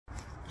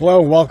Hello,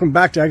 welcome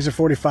back to Exit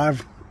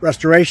 45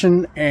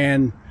 Restoration,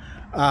 and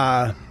we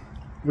got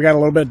a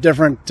little bit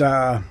different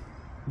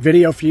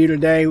video for you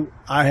today.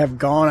 I have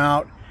gone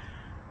out,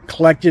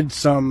 collected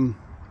some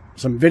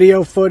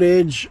video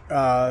footage,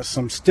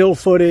 some still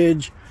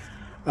footage,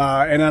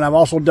 and then I've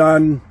also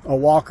done a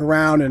walk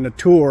around and a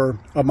tour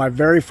of my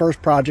very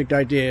first project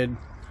I did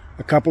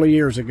a couple of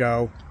years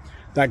ago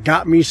that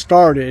got me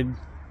started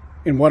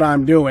in what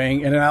I'm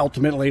doing, and it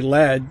ultimately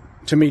led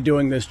to me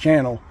doing this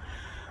channel.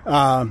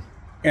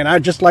 And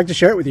I'd just like to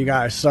share it with you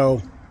guys, so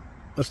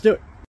let's do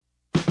it.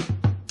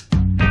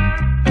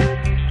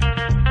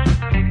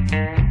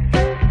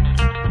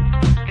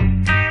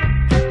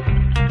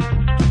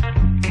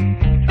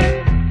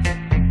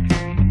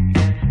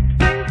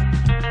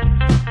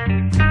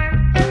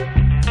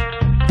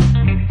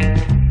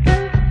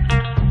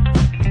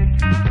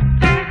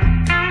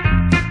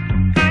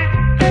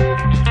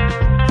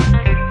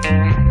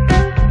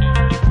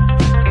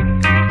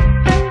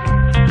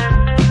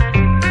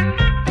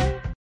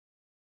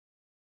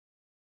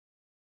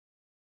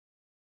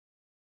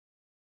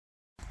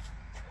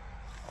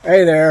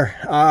 Hey there.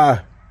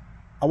 I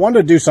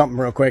wanted to do something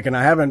real quick, and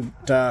I haven't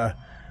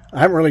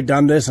really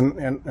done this,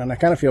 and I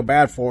kind of feel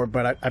bad for it,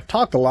 but I've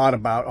talked a lot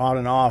about on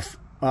and off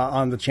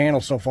on the channel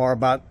so far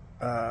about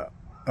a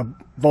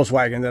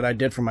Volkswagen that I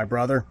did for my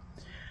brother,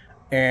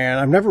 and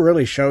I've never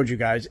really showed you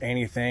guys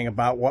anything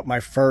about what my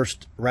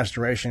first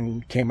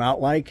restoration came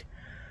out like.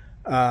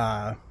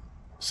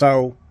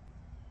 So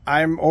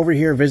I'm over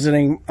here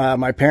visiting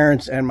my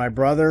parents and my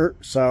brother,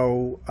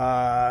 so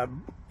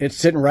it's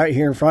sitting right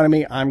here in front of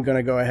me. I'm going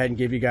to go ahead and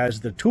give you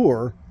guys the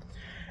tour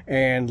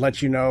and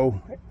let you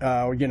know,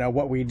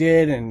 what we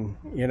did, and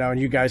and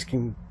you guys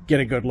can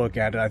get a good look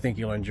at it. I think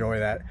you'll enjoy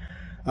that.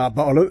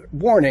 But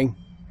warning,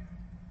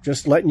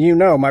 just letting you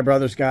know, my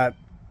brother's got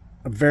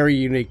a very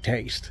unique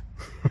taste.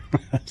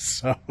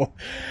 So,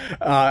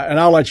 and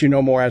I'll let you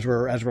know more as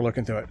we're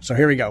looking through it. So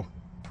here we go.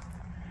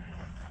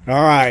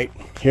 All right,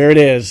 here it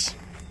is.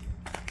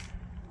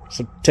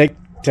 So take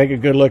a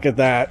good look at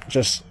that.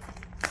 Just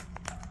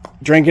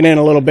drinking in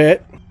a little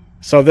bit.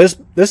 So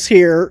this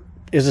here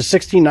is a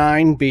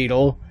 69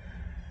 Beetle,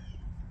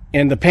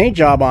 and the paint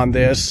job on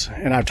this,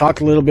 and I've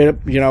talked a little bit,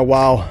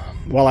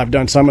 while I've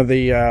done some of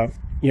the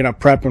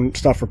prep and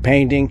stuff for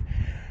painting.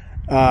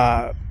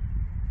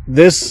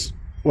 This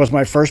was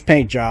my first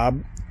paint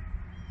job,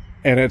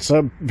 and it's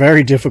a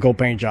very difficult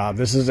paint job.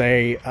 This is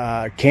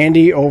a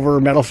candy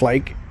over metal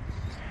flake.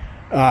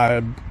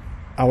 I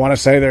want to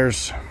say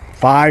there's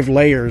 5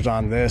 layers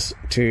on this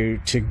to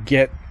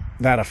get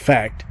that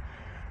effect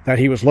that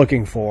he was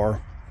looking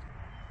for.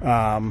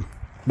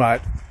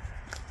 But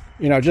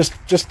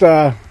just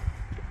kind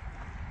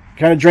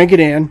of drink it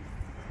in.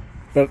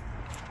 But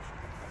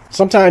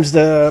sometimes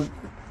the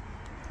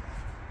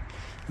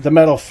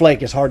metal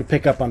flake is hard to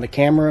pick up on the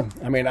camera.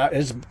 I mean,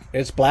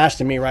 it's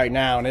blasting me right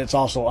now, and it's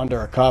also under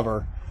a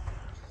cover.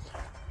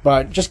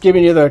 But just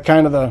giving you the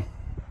kind of the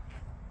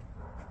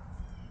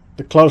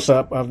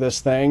close-up of this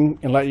thing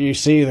and let you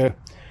see the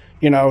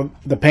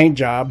paint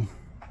job.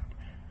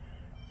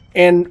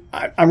 And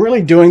I'm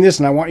really doing this,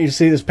 and I want you to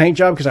see this paint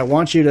job because I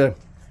want you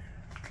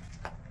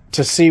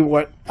to see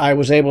what I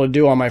was able to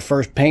do on my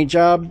first paint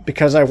job,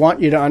 because I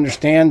want you to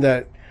understand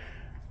that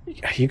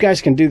you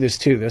guys can do this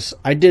too.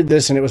 I did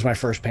this, and it was my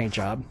first paint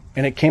job,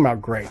 and it came out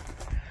great.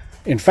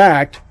 In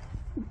fact,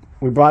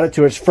 we brought it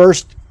to its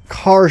first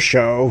car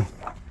show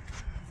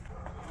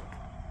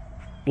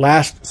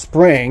last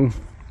spring,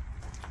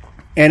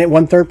 and it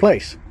won 3rd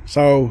place.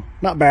 So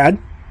not bad.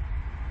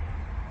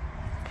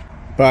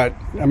 But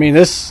I mean,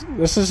 this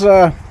is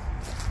a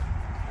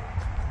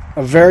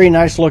very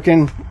nice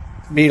looking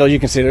Beetle. You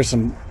can see there's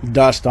some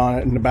dust on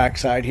it in the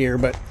backside here,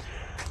 but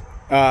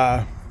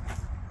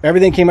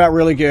everything came out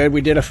really good.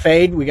 We did a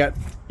fade.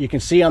 You can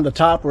see on the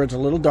top where it's a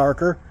little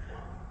darker,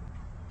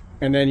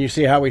 and then you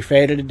see how we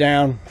faded it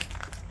down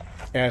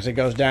as it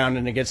goes down,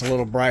 and it gets a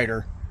little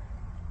brighter.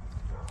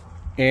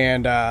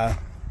 And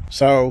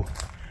so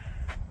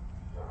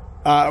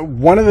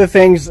one of the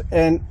things,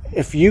 and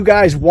if you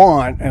guys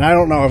want, and I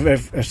don't know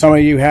if some of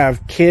you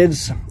have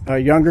kids,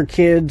 younger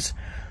kids,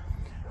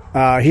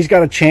 he's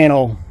got a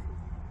channel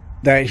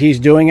that he's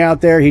doing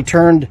out there. He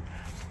turned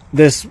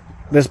this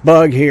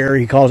bug here,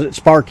 he calls it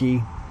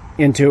Sparky,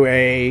 into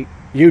a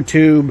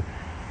YouTube,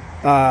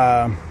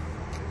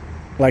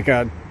 like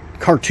a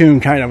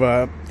cartoon kind of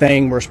a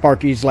thing where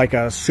Sparky's like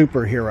a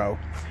superhero.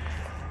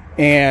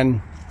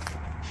 And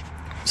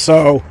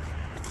so,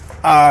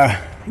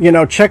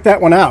 check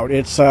that one out.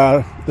 It's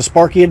the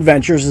Sparky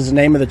Adventures is the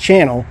name of the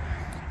channel,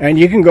 and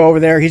you can go over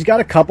there. He's got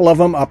a couple of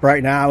them up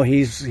right now.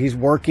 He's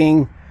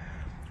working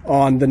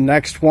on the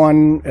next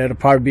one. It'll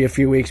probably be a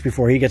few weeks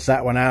before he gets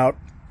that one out.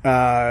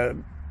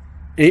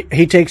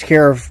 He takes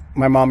care of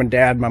my mom and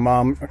dad. My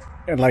mom,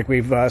 like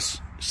we've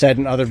said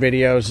in other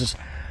videos,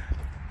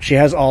 she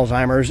has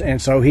Alzheimer's, and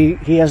so he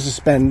has to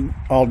spend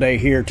all day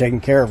here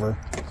taking care of her.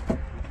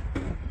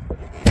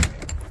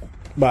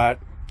 But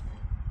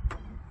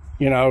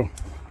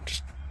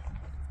just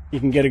you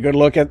can get a good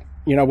look at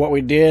you know, what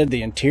we did.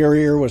 The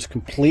interior was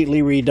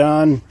completely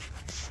redone.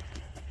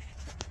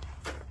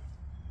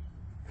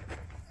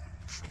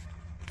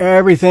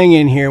 Everything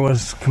in here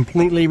was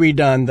completely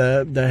redone.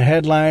 The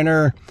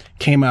headliner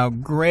came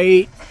out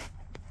great.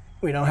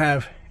 We don't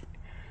have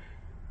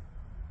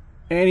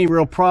any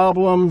real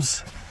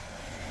problems.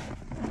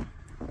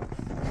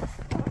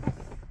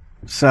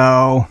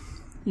 So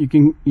you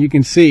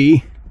can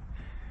see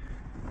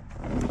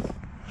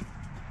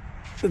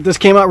that this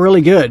came out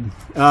really good.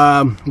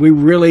 We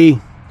really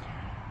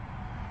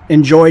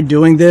enjoyed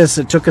doing this.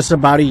 It took us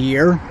about a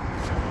year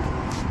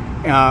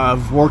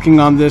of working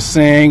on this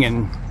thing,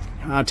 and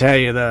I'll tell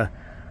you, the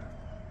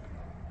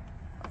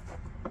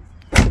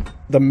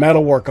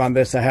metal work on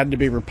this that had to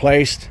be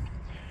replaced.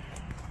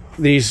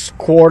 These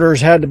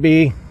quarters had to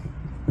be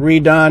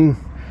redone,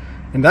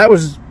 and that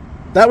was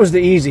the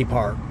easy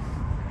part.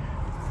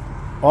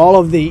 All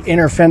of the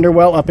inner fender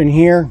well up in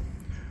here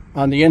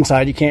on the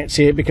inside, you can't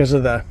see it because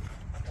of the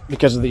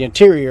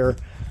interior,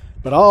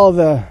 but all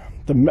the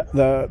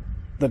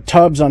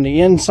tubs on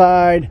the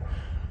inside,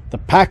 the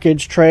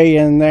package tray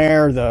in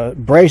there, the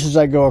braces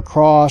that go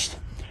across,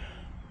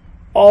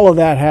 all of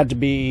that had to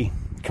be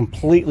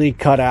completely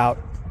cut out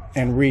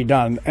and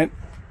redone. And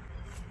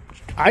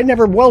I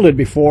never welded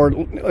before,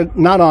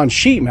 not on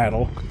sheet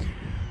metal,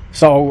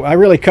 so I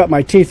really cut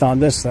my teeth on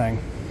this thing.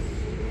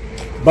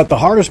 But the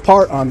hardest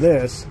part on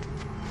this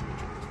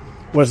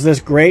was this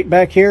grate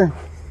back here.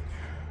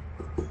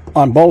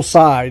 On both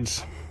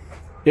sides,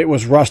 it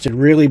was rusted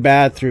really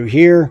bad through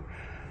here,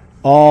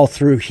 all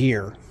through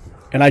here.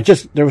 And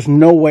there was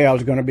no way I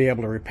was going to be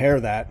able to repair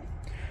that.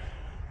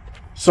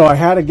 So I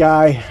had a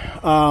guy,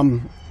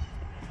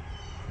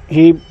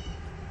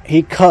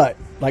 he cut,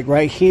 like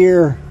right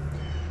here,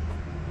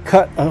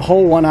 cut a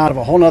whole one out of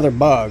a whole nother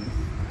bug.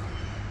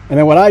 And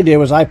then what I did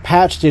was I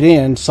patched it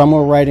in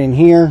somewhere right in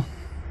here,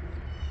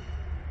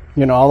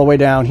 you know, all the way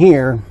down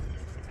here.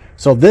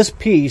 So this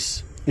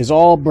piece is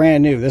all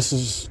brand new.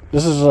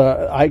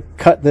 I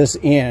cut this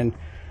in,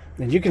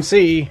 and you can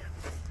see,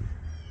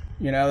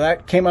 you know,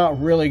 that came out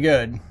really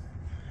good.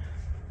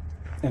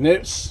 And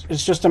it's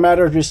just a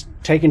matter of just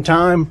taking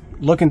time,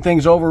 looking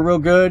things over real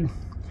good,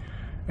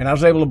 and I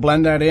was able to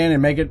blend that in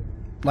and make it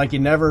like it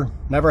never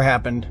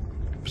happened.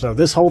 So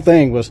this whole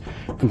thing was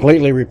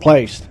completely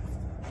replaced.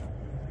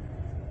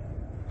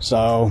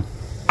 So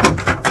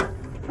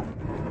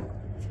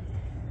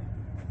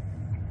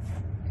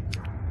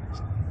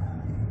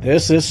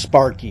this is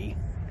Sparky.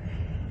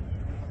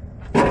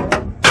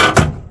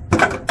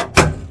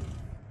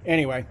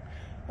 Anyway,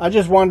 I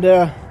just wanted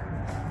to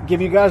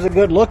give you guys a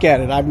good look at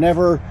it. I've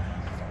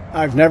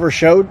never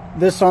showed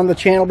this on the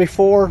channel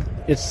before.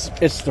 It's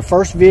the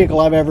first vehicle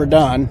I've ever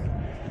done,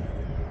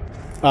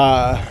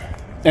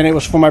 and it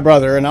was for my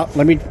brother. And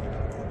let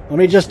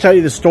me just tell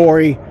you the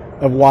story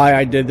of why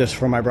I did this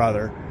for my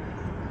brother.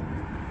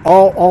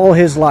 All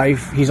his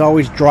life, he's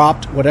always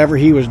dropped whatever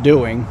he was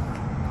doing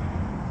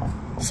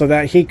so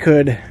that he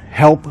could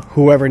help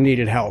whoever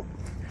needed help.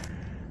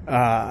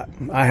 I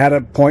had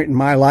a point in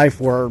my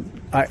life where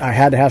I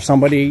had to have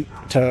somebody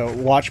to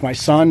watch my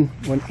son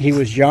when he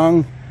was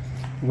young.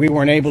 We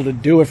weren't able to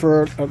do it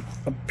for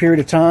a period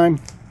of time,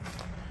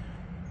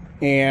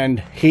 and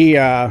he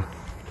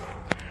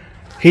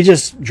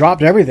just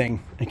dropped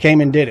everything and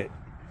came and did it.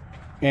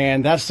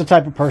 And that's the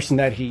type of person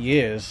that he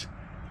is.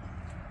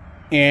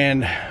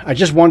 And I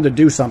just wanted to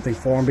do something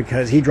for him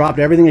because he dropped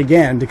everything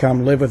again to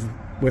come live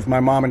with my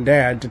mom and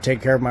dad to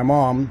take care of my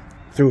mom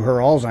through her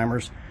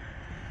Alzheimer's.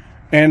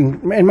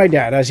 And my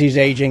dad, as he's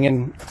aging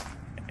and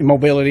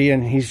mobility,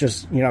 and he's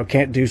just, you know,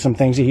 can't do some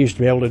things he used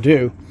to be able to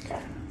do.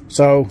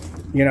 So,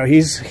 you know,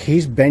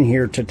 he's been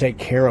here to take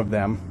care of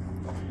them.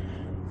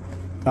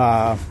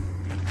 And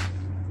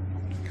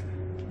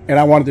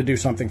I wanted to do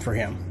something for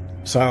him.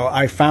 So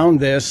I found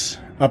this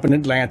up in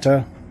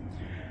Atlanta,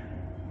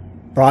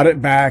 brought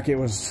it back. It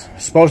was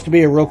supposed to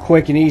be a real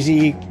quick and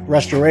easy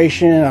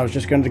restoration. I was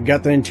just going to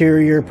gut the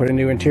interior, put a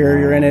new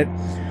interior in it,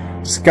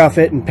 scuff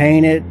it and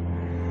paint it.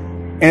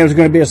 And it was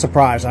going to be a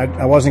surprise.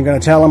 I wasn't going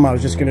to tell him. I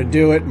was just going to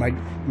do it.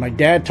 My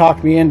dad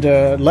talked me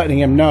into letting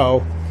him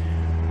know.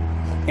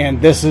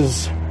 And this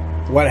is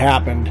what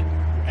happened.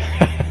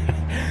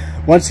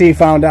 Once he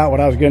found out what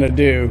I was going to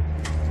do,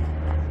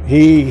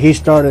 he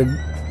started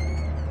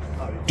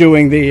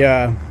doing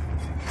the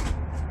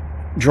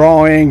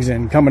drawings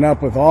and coming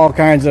up with all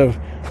kinds of,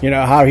 you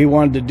know, how he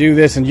wanted to do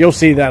this. And you'll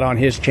see that on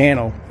his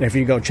channel if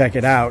you go check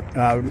it out.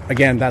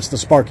 Again, that's the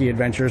Sparky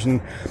Adventures. And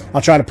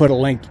I'll try to put a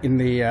link in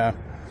the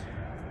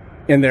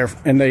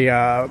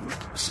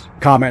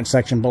comment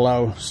section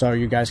below so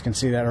you guys can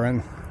see that, or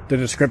in the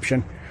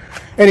description.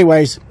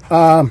 Anyways,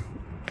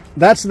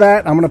 that's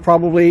that. I'm going to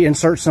probably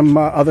insert some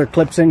other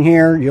clips in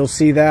here. You'll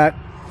see that.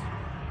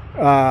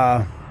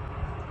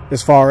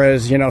 As far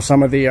as, you know,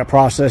 some of the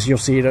process, you'll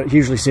see it,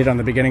 usually see it on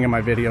the beginning of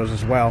my videos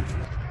as well.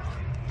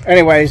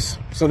 Anyways,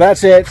 so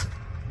that's it.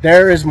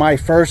 There is my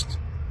first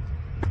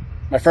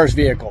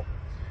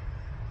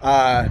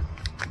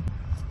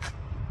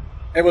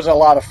it was a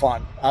lot of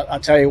fun. I'll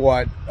tell you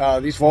what,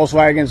 these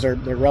Volkswagens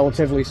they're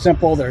relatively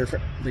simple.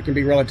 They can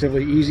be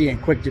relatively easy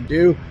and quick to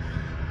do.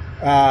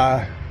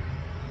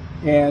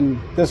 And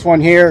this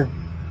one here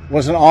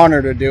was an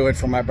honor to do it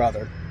for my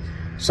brother.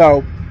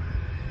 So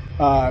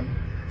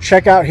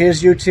check out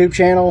his YouTube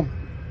channel,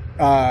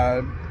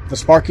 the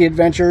Sparky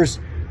Adventures.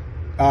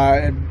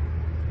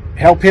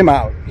 Help him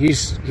out. He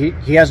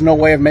has no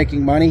way of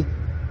making money.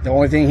 The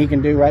only thing he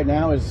can do right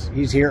now is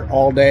he's here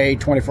all day,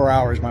 24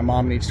 hours. My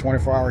mom needs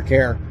 24-hour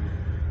care.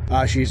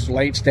 She's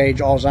late stage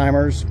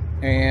Alzheimer's,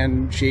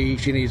 and she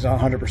needs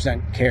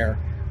 100% care.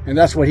 And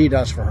that's what he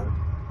does for her.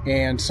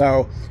 And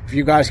so if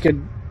you guys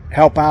could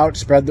help out,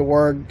 spread the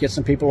word, get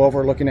some people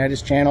over looking at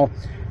his channel.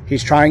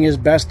 He's trying his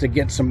best to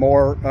get some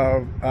more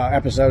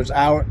episodes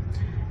out.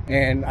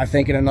 And I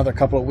think in another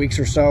couple of weeks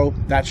or so,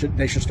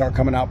 they should start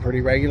coming out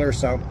pretty regular.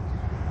 So,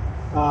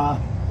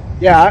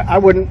 yeah, I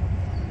wouldn't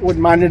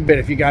mind it a bit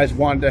if you guys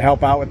wanted to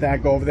help out with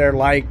that. Go over there,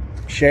 like,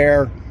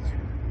 share,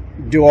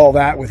 do all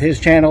that with his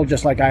channel,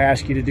 just like I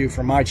ask you to do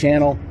for my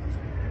channel.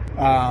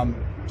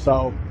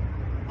 So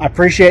I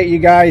appreciate you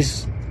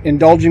guys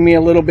indulging me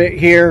a little bit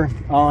here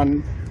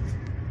on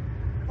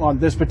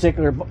this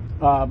particular,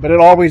 but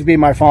it'll always be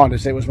my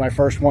fondest. It was my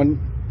first one.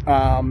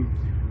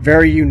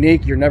 Very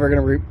unique. You're never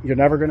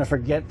gonna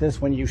forget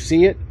this when you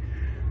see it.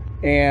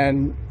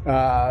 And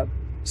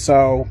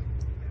so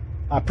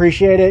I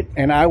appreciate it,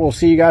 and I will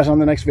see you guys on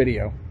the next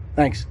video.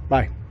 Thanks.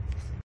 Bye.